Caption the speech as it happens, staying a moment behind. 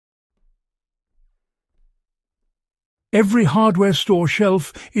Every hardware store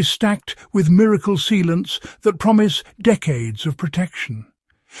shelf is stacked with miracle sealants that promise decades of protection.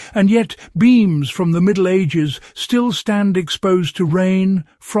 And yet beams from the Middle Ages still stand exposed to rain,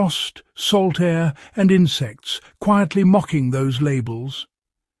 frost, salt air and insects, quietly mocking those labels.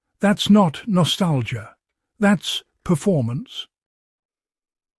 That's not nostalgia. That's performance.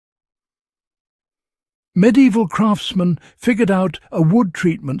 Medieval craftsmen figured out a wood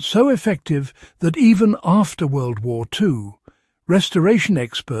treatment so effective that even after World War II, restoration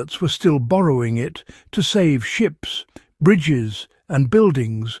experts were still borrowing it to save ships, bridges and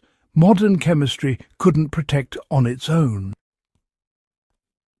buildings modern chemistry couldn't protect on its own.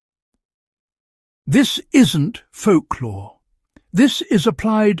 This isn't folklore. This is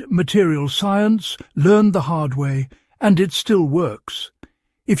applied material science, learned the hard way, and it still works.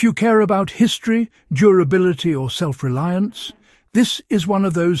 If you care about history, durability or self-reliance, this is one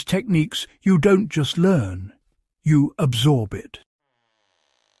of those techniques you don't just learn, you absorb it.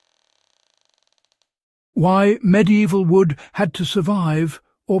 Why medieval wood had to survive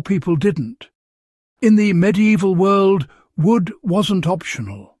or people didn't. In the medieval world, wood wasn't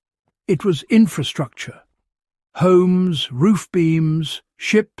optional. It was infrastructure. Homes, roof beams,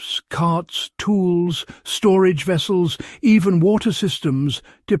 ships, carts, tools, storage vessels, even water systems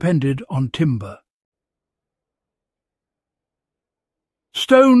depended on timber.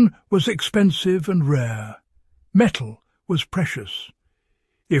 Stone was expensive and rare. Metal was precious.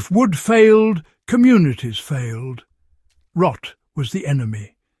 If wood failed, communities failed. Rot was the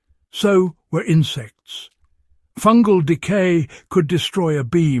enemy. So were insects. Fungal decay could destroy a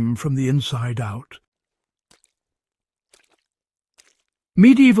beam from the inside out.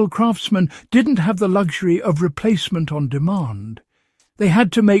 Medieval craftsmen didn't have the luxury of replacement on demand. They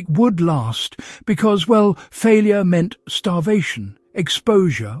had to make wood last because, well, failure meant starvation,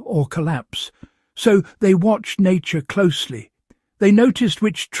 exposure or collapse. So they watched nature closely. They noticed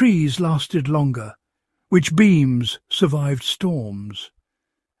which trees lasted longer, which beams survived storms,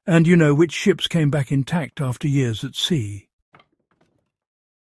 and, which ships came back intact after years at sea.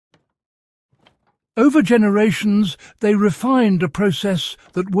 Over generations, they refined a process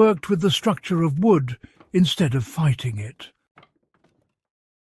that worked with the structure of wood instead of fighting it.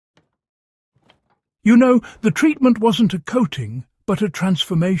 The treatment wasn't a coating, but a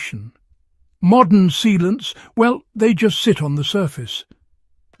transformation. Modern sealants, well, they just sit on the surface.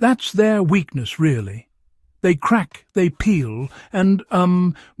 That's their weakness, really. They crack, they peel, and,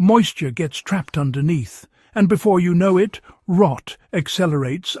 moisture gets trapped underneath, and before you know it, rot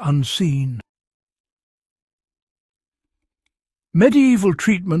accelerates unseen. Medieval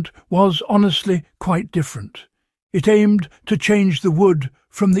treatment was honestly quite different. It aimed to change the wood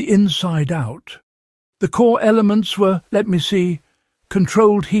from the inside out. The core elements were,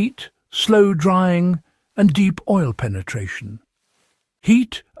 controlled heat, slow drying, and deep oil penetration.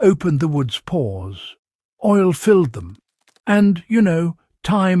 Heat opened the wood's pores. Oil filled them. And,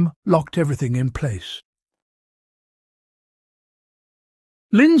 time locked everything in place.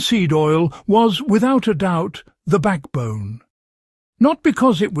 Linseed oil was, without a doubt, the backbone. Not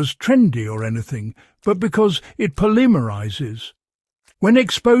because it was trendy or anything, but because it polymerizes. When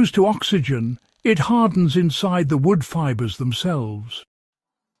exposed to oxygen, it hardens inside the wood fibers themselves.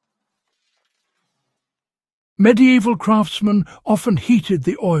 Medieval craftsmen often heated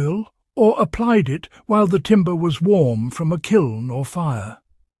the oil or applied it while the timber was warm from a kiln or fire.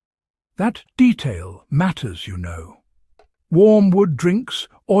 That detail matters, Warm wood drinks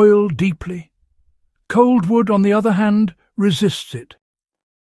oil deeply. Cold wood, on the other hand, resists it.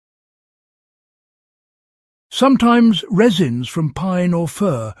 Sometimes resins from pine or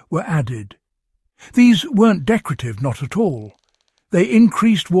fir were added. These weren't decorative, not at all. They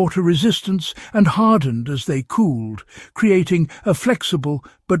increased water resistance and hardened as they cooled, creating a flexible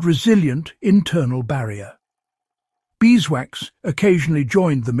but resilient internal barrier. Beeswax occasionally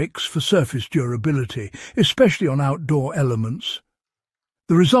joined the mix for surface durability, especially on outdoor elements.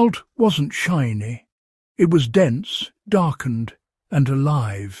 The result wasn't shiny. It was dense, darkened, and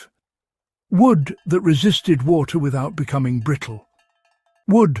alive. Wood that resisted water without becoming brittle.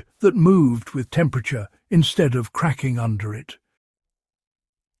 Wood that moved with temperature instead of cracking under it.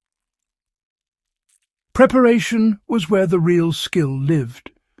 Preparation was where the real skill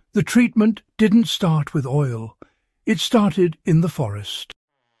lived. The treatment didn't start with oil. It started in the forest.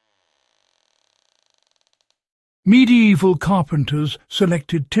 Medieval carpenters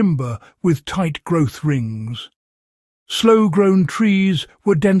selected timber with tight growth rings. Slow-grown trees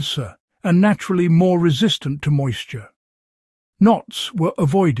were denser and naturally more resistant to moisture. Knots were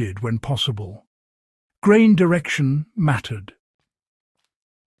avoided when possible. Grain direction mattered.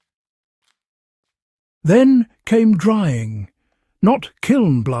 Then came drying, not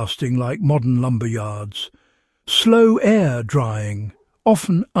kiln blasting like modern lumber yards. Slow air drying,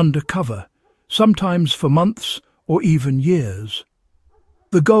 often under cover, sometimes for months or even years.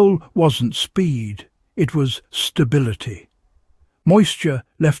 The goal wasn't speed, it was stability. Moisture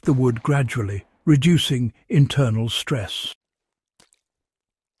left the wood gradually, reducing internal stress.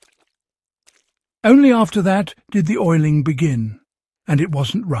 Only after that did the oiling begin, and it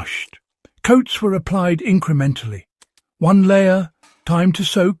wasn't rushed. Coats were applied incrementally. One layer, time to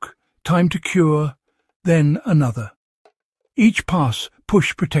soak, time to cure, then another. Each pass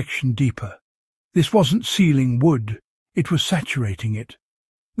pushed protection deeper. This wasn't sealing wood, it was saturating it.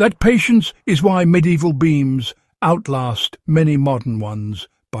 That patience is why medieval beams outlast many modern ones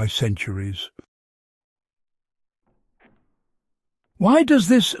by centuries. Why does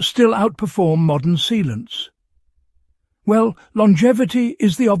this still outperform modern sealants? Well, longevity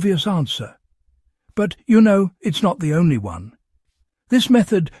is the obvious answer. But, it's not the only one. This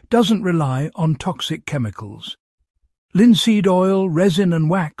method doesn't rely on toxic chemicals. Linseed oil, resin and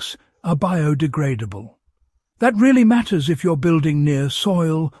wax are biodegradable. That really matters if you're building near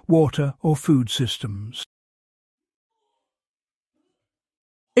soil, water or food systems.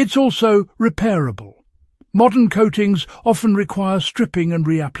 It's also repairable. Modern coatings often require stripping and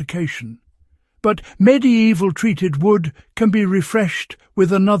reapplication. But medieval treated wood can be refreshed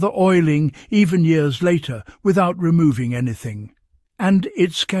with another oiling even years later without removing anything. And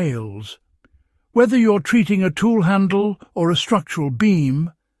it scales. Whether you're treating a tool handle or a structural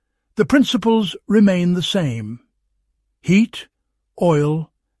beam, the principles remain the same: heat,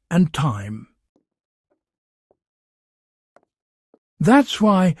 oil, and time. That's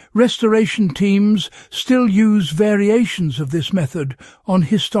why restoration teams still use variations of this method on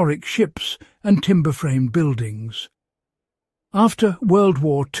historic ships and timber-framed buildings. After World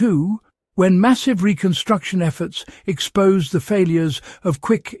War II, when massive reconstruction efforts exposed the failures of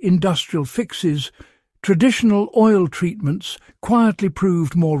quick industrial fixes, traditional oil treatments quietly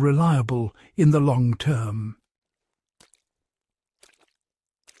proved more reliable in the long term.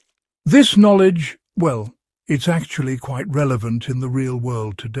 This knowledge, it's actually quite relevant in the real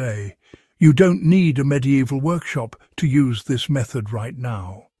world today. You don't need a medieval workshop to use this method right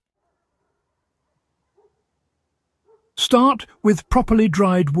now. Start with properly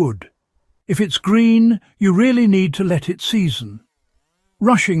dried wood. If it's green, you really need to let it season.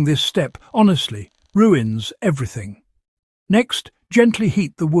 Rushing this step, honestly, ruins everything. Next, gently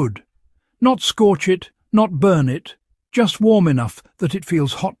heat the wood. Not scorch it, not burn it, just warm enough that it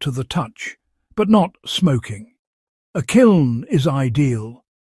feels hot to the touch, but not smoking. A kiln is ideal,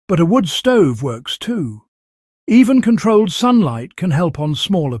 but a wood stove works too. Even controlled sunlight can help on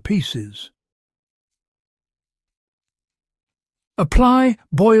smaller pieces. Apply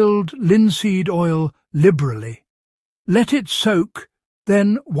boiled linseed oil liberally. Let it soak,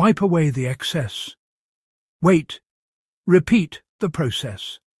 then wipe away the excess. Wait. Repeat the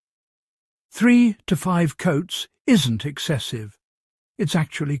process. 3 to 5 coats isn't excessive. It's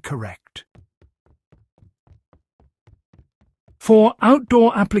actually correct. For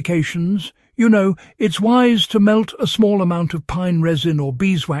outdoor applications, it's wise to melt a small amount of pine resin or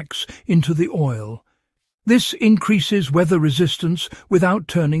beeswax into the oil. This increases weather resistance without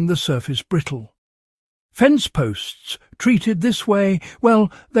turning the surface brittle. Fence posts treated this way,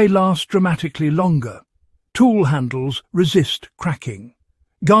 they last dramatically longer. Tool handles resist cracking.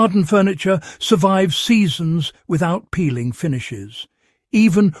 Garden furniture survives seasons without peeling finishes.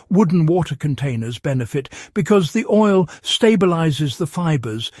 Even wooden water containers benefit because the oil stabilizes the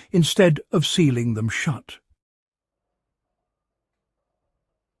fibers instead of sealing them shut.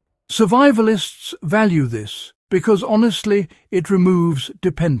 Survivalists value this because, honestly, it removes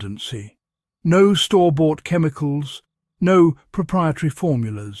dependency. No store-bought chemicals, no proprietary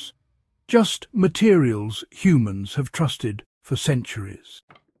formulas, just materials humans have trusted for centuries.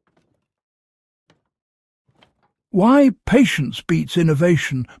 Why patience beats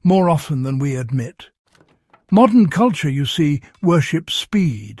innovation more often than we admit. Modern culture, you see, worships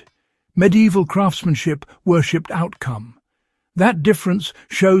speed. Medieval craftsmanship worshipped outcome. That difference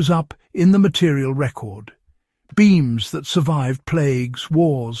shows up in the material record. Beams that survived plagues,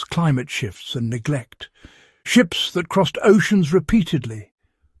 wars, climate shifts and neglect. Ships that crossed oceans repeatedly.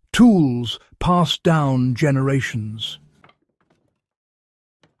 Tools passed down generations.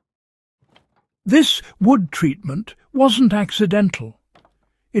 This wood treatment wasn't accidental.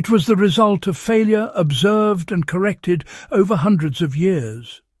 It was the result of failure observed and corrected over hundreds of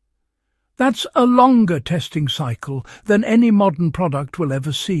years. That's a longer testing cycle than any modern product will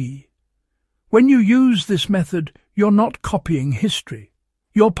ever see. When you use this method, you're not copying history.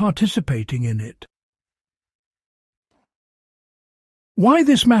 You're participating in it. Why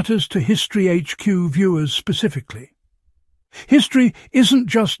this matters to HistoryHQ viewers specifically. History isn't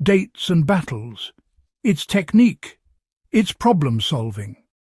just dates and battles. It's technique. It's problem-solving.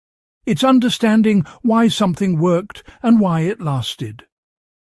 It's understanding why something worked and why it lasted.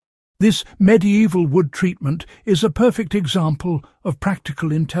 This medieval wood treatment is a perfect example of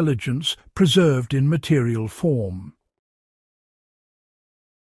practical intelligence preserved in material form.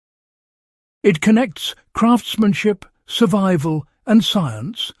 It connects craftsmanship, survival, and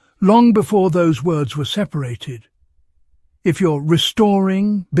science long before those words were separated. If you're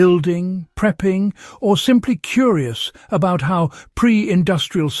restoring, building, prepping, or simply curious about how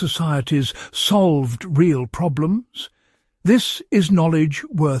pre-industrial societies solved real problems, this is knowledge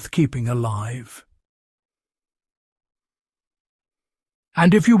worth keeping alive.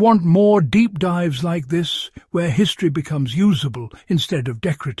 And if you want more deep dives like this, where history becomes usable instead of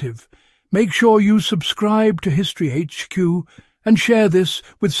decorative, make sure you subscribe to HistoryHQ and share this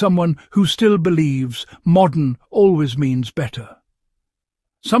with someone who still believes modern always means better.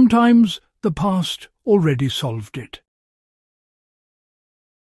 Sometimes the past already solved it.